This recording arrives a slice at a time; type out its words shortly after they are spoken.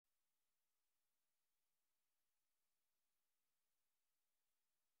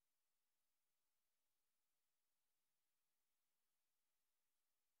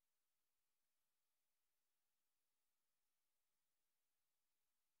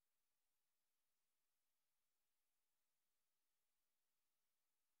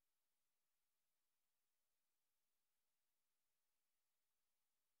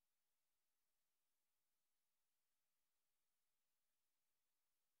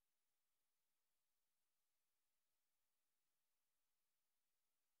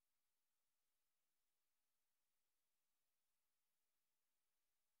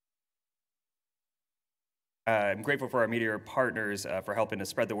I'm grateful for our media partners for helping to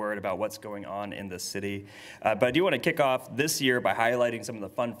spread the word about what's going on in the city. But I do want to kick off this year by highlighting some of the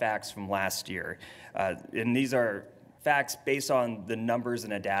fun facts from last year. And these are facts based on the numbers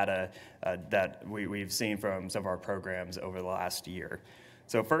and the data that we've seen from some of our programs over the last year.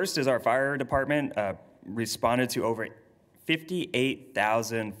 So first is our fire department responded to over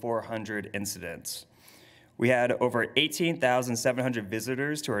 58,400 incidents. We had over 18,700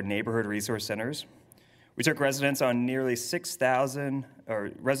 visitors to our neighborhood resource centers. We took residents on nearly 6,000,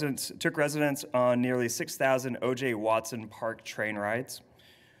 or residents took residents on nearly 6,000 O.J. Watson Park train rides.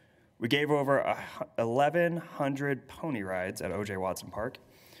 We gave over 1,100 pony rides at O.J. Watson Park.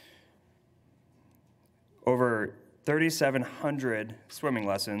 Over 3,700 swimming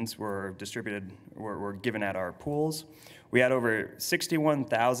lessons were given at our pools. We had over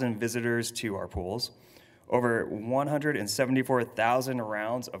 61,000 visitors to our pools. Over 174,000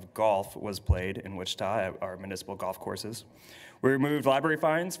 rounds of golf was played in Wichita at our municipal golf courses. We removed library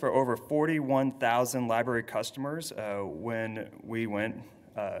fines for over 41,000 library customers when we went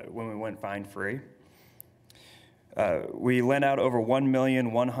fine-free. We lent out over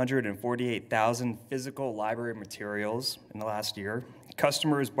 1,148,000 physical library materials in the last year.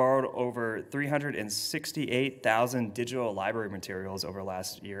 Customers borrowed over 368,000 digital library materials over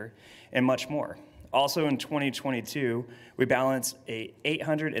last year, and much more. Also in 2022, we balanced a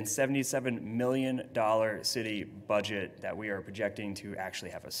 $877 million city budget that we are projecting to actually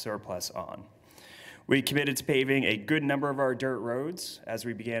have a surplus on. We committed to paving a good number of our dirt roads as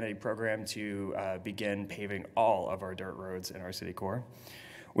we began a program to begin paving all of our dirt roads in our city core.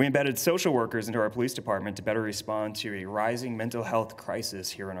 We embedded social workers into our police department to better respond to a rising mental health crisis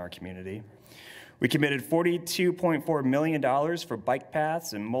here in our community. We committed $42.4 million for bike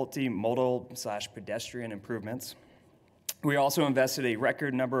paths and multimodal/pedestrian improvements. We also invested a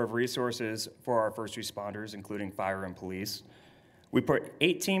record number of resources for our first responders, including fire and police. We put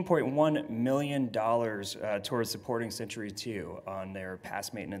 $18.1 million towards supporting Century 2 on their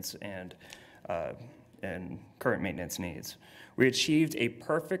past maintenance and current maintenance needs. We achieved a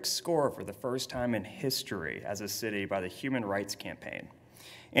perfect score for the first time in history as a city by the Human Rights Campaign.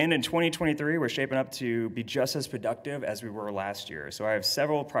 And in 2023, we're shaping up to be just as productive as we were last year. So I have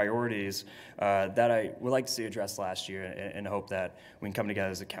several priorities that I would like to see addressed last year and hope that we can come together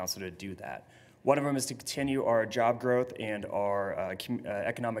as a council to do that. One of them is to continue our job growth and our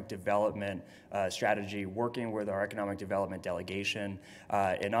economic development strategy, working with our economic development delegation,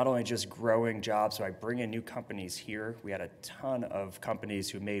 and not only just growing jobs by bringing new companies here. We had a ton of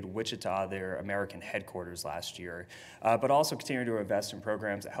companies who made Wichita their American headquarters last year, but also continue to invest in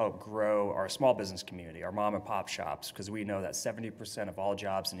programs that help grow our small business community, our mom and pop shops, because we know that 70% of all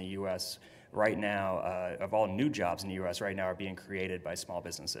jobs in the U.S. right now, of all new jobs in the U.S. right now, are being created by small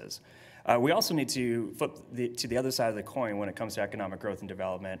businesses. We also need to flip to the other side of the coin when it comes to economic growth and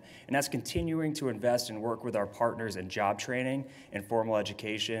development, and that's continuing to invest and work with our partners in job training, informal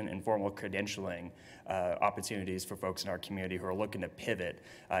education, and formal credentialing opportunities for folks in our community who are looking to pivot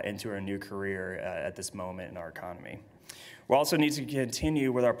into a new career at this moment in our economy. We also need to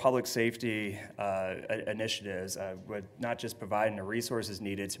continue with our public safety initiatives, with not just providing the resources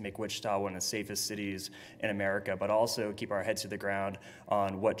needed to make Wichita one of the safest cities in America, but also keep our heads to the ground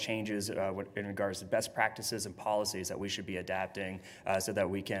on what changes in regards to best practices and policies that we should be adapting so that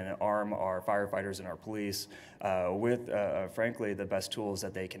we can arm our firefighters and our police with, frankly, the best tools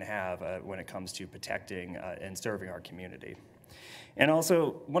that they can have when it comes to protecting and serving our community. And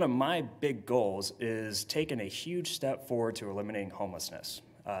also, one of my big goals is taking a huge step forward to eliminating homelessness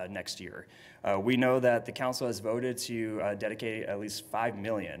next year. We know that the council has voted to dedicate at least $5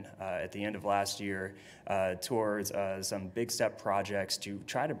 million at the end of last year towards some big step projects to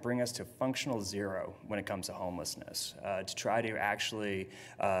try to bring us to functional zero when it comes to homelessness, to try to actually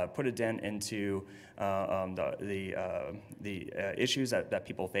put a dent into the issues that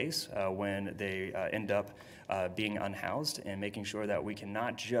people face when they end up being unhoused, and making sure that we can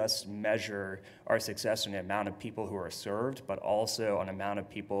not just measure our success in the amount of people who are served, but also on the amount of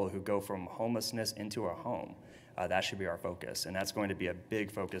people who go from homelessness into a home. That should be our focus, and that's going to be a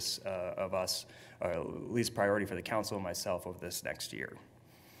big focus of us, or at least priority for the council and myself over this next year.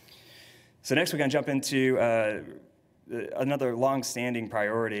 So next we're going to jump into another long-standing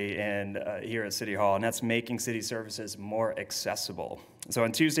priority here at City Hall, and that's making city services more accessible. So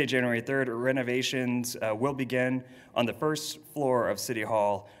on Tuesday, January 3rd, renovations will begin on the first floor of City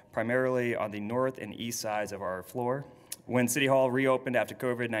Hall, primarily on the north and east sides of our floor. When City Hall reopened after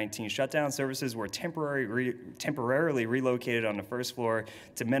COVID-19 shutdown, services were temporarily relocated on the first floor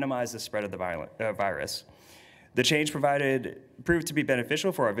to minimize the spread of the virus. The change proved to be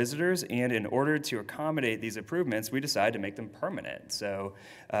beneficial for our visitors, and in order to accommodate these improvements, we decided to make them permanent. So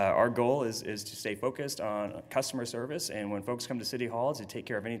our goal is to stay focused on customer service, and when folks come to City Hall to take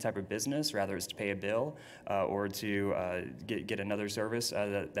care of any type of business, rather it's to pay a bill or to get another service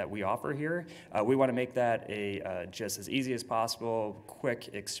that we offer here, we want to make that a just as easy as possible,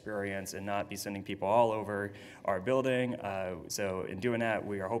 quick experience, and not be sending people all over our building. So in doing that,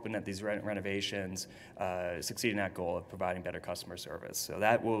 we are hoping that these renovations succeed in that goal of providing better customer service. So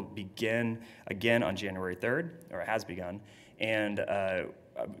that will begin again on January 3rd, or it has begun. And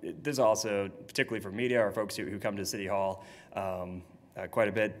there's also, particularly for media or folks who come to City Hall quite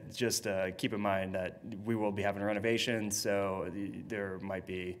a bit, just keep in mind that we will be having renovations, so there might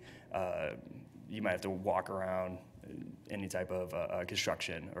be, you might have to walk around any type of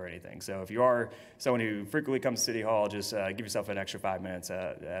construction or anything. So if you are someone who frequently comes to City Hall, just give yourself an extra 5 minutes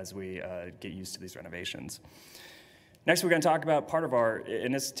as we get used to these renovations. Next, we're going to talk about part of our,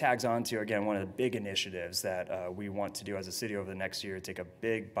 and this tags on to, again, one of the big initiatives that we want to do as a city over the next year, take a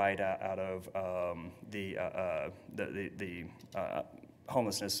big bite out of the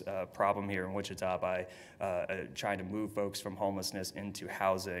homelessness problem here in Wichita by trying to move folks from homelessness into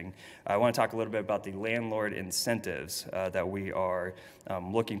housing. I want to talk a little bit about the landlord incentives that we are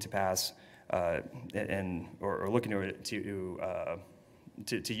looking to pass or looking to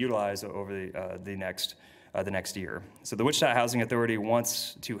utilize over the next year. So the Wichita Housing Authority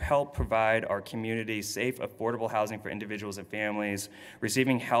wants to help provide our community safe, affordable housing for individuals and families,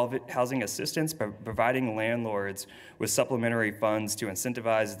 receiving housing assistance by providing landlords with supplementary funds to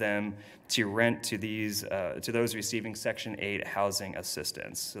incentivize them to rent to those receiving Section 8 housing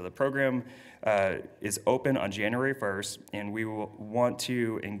assistance. So the program is open on January 1st, and we will want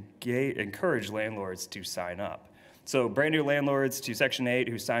to encourage landlords to sign up. So brand new landlords to Section 8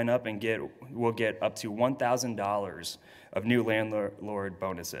 who sign up and will get up to $1,000 of new landlord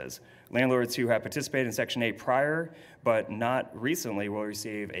bonuses. Landlords who have participated in Section 8 prior but not recently will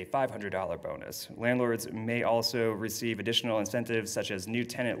receive a $500 bonus. Landlords may also receive additional incentives such as new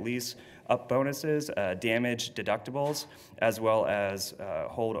tenant lease up bonuses, damage deductibles, as well as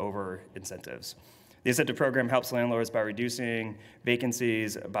holdover incentives. The incentive program helps landlords by reducing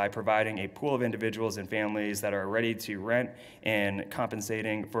vacancies by providing a pool of individuals and families that are ready to rent and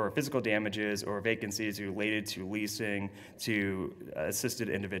compensating for physical damages or vacancies related to leasing to assisted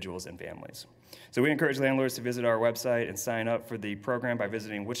individuals and families. So we encourage landlords to visit our website and sign up for the program by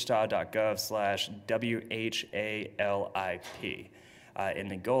visiting wichita.gov/WHALIP.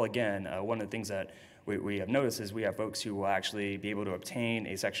 And the goal, again, one of the things that we have noticed is we have folks who will actually be able to obtain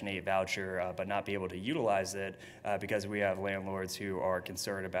a Section 8 voucher but not be able to utilize it because we have landlords who are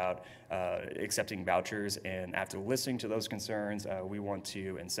concerned about accepting vouchers, and after listening to those concerns, we want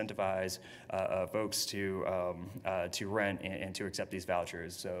to incentivize folks to rent and to accept these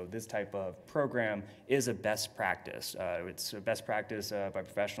vouchers. So this type of program is a best practice. It's a best practice by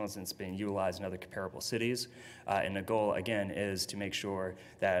professionals, and it's being utilized in other comparable cities. And the goal, again, is to make sure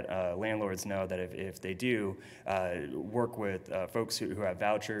that landlords know that if they do work with folks who have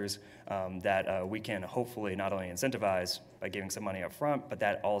vouchers, that we can hopefully not only incentivize by giving some money up front, but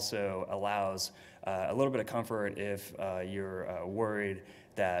that also allows a little bit of comfort if you're worried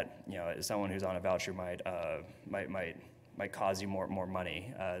that someone who's on a voucher might cause you more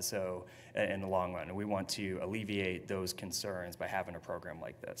money. So in the long run, and we want to alleviate those concerns by having a program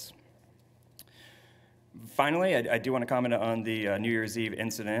like this. Finally, I do want to comment on the New Year's Eve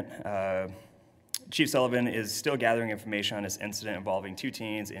incident. Chief Sullivan is still gathering information on this incident involving 2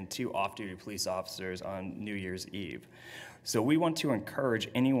 teens and 2 off-duty police officers on New Year's Eve. So we want to encourage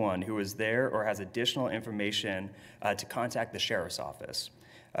anyone who is there or has additional information to contact the Sheriff's Office.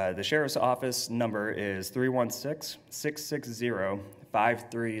 The Sheriff's Office number is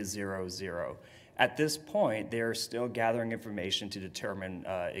 316-660-5300. At this point, they are still gathering information to determine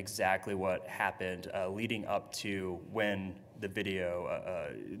exactly what happened leading up to when the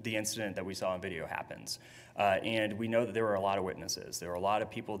incident that we saw on video happens. And we know that there were a lot of witnesses. There were a lot of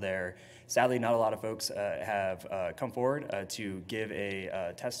people there. Sadly, not a lot of folks have come forward to give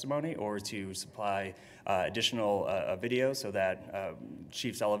a testimony or to supply additional video so that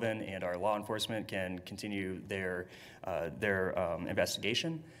Chief Sullivan and our law enforcement can continue their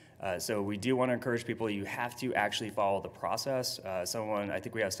investigation. So we do want to encourage people, you have to actually follow the process. I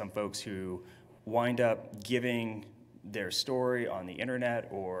think we have some folks who wind up giving their story on the internet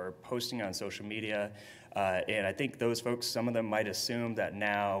or posting on social media. And I think those folks, some of them might assume that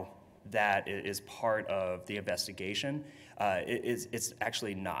now that is part of the investigation. It's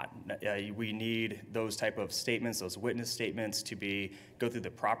actually not. We need those type of statements, those witness statements, to go through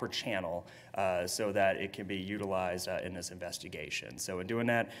the proper channel so that it can be utilized in this investigation. So in doing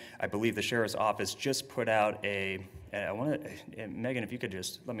that, I believe the Sheriff's Office just put out Megan, if you could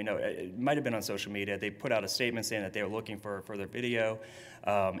just let me know, it might have been on social media, they put out a statement saying that they were looking for further video,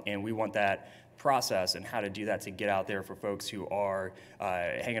 and we want that process and how to do that to get out there for folks who are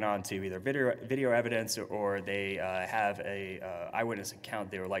hanging on to either video evidence or they have a eyewitness account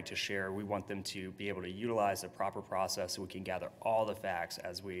they would like to share. We want them to be able to utilize the proper process so we can gather all the facts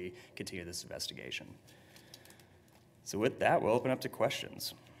as we continue this investigation. So with that, we'll open up to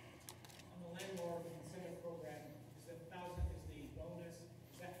questions. On the landlord incentive program, is the 1,000 is the bonus,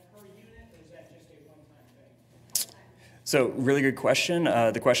 is that per unit or is that just a one-time thing? So really good question.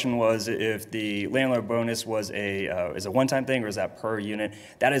 The question was if the landlord bonus is a one-time thing or is that per unit?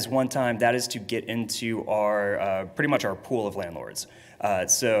 That is one time. That is to get into our pretty much our pool of landlords.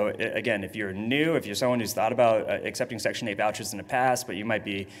 So again, if you're new, if you're someone who's thought about accepting Section 8 vouchers in the past, but you might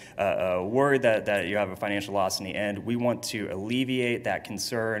be worried that you have a financial loss in the end, we want to alleviate that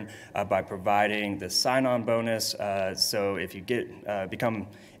concern by providing the sign-on bonus. So if you become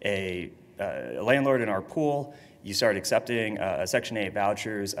a landlord in our pool, you start accepting Section 8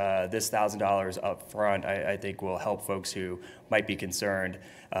 vouchers, this $1,000 up front, I think will help folks who might be concerned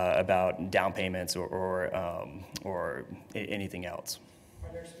about down payments or anything else.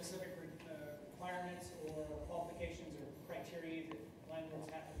 Are there specific requirements or qualifications or criteria that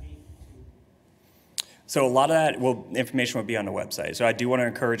landlords have to meet to? So a lot of that information will be on the website. So I do want to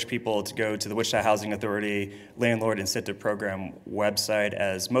encourage people to go to the Wichita Housing Authority Landlord Incentive Program website.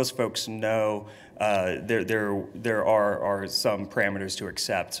 As most folks know, there are some parameters to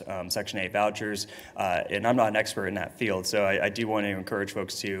accept Section 8 vouchers, and I'm not an expert in that field, so I do want to encourage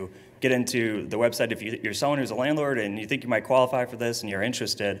folks to get into the website. If you're someone who's a landlord and you think you might qualify for this and you're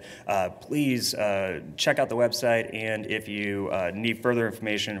interested, please check out the website, and if you need further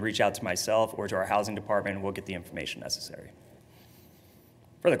information, reach out to myself or to our housing department, and we'll get the information necessary.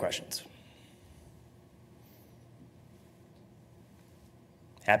 Further questions?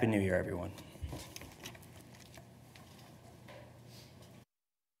 Happy New Year, everyone.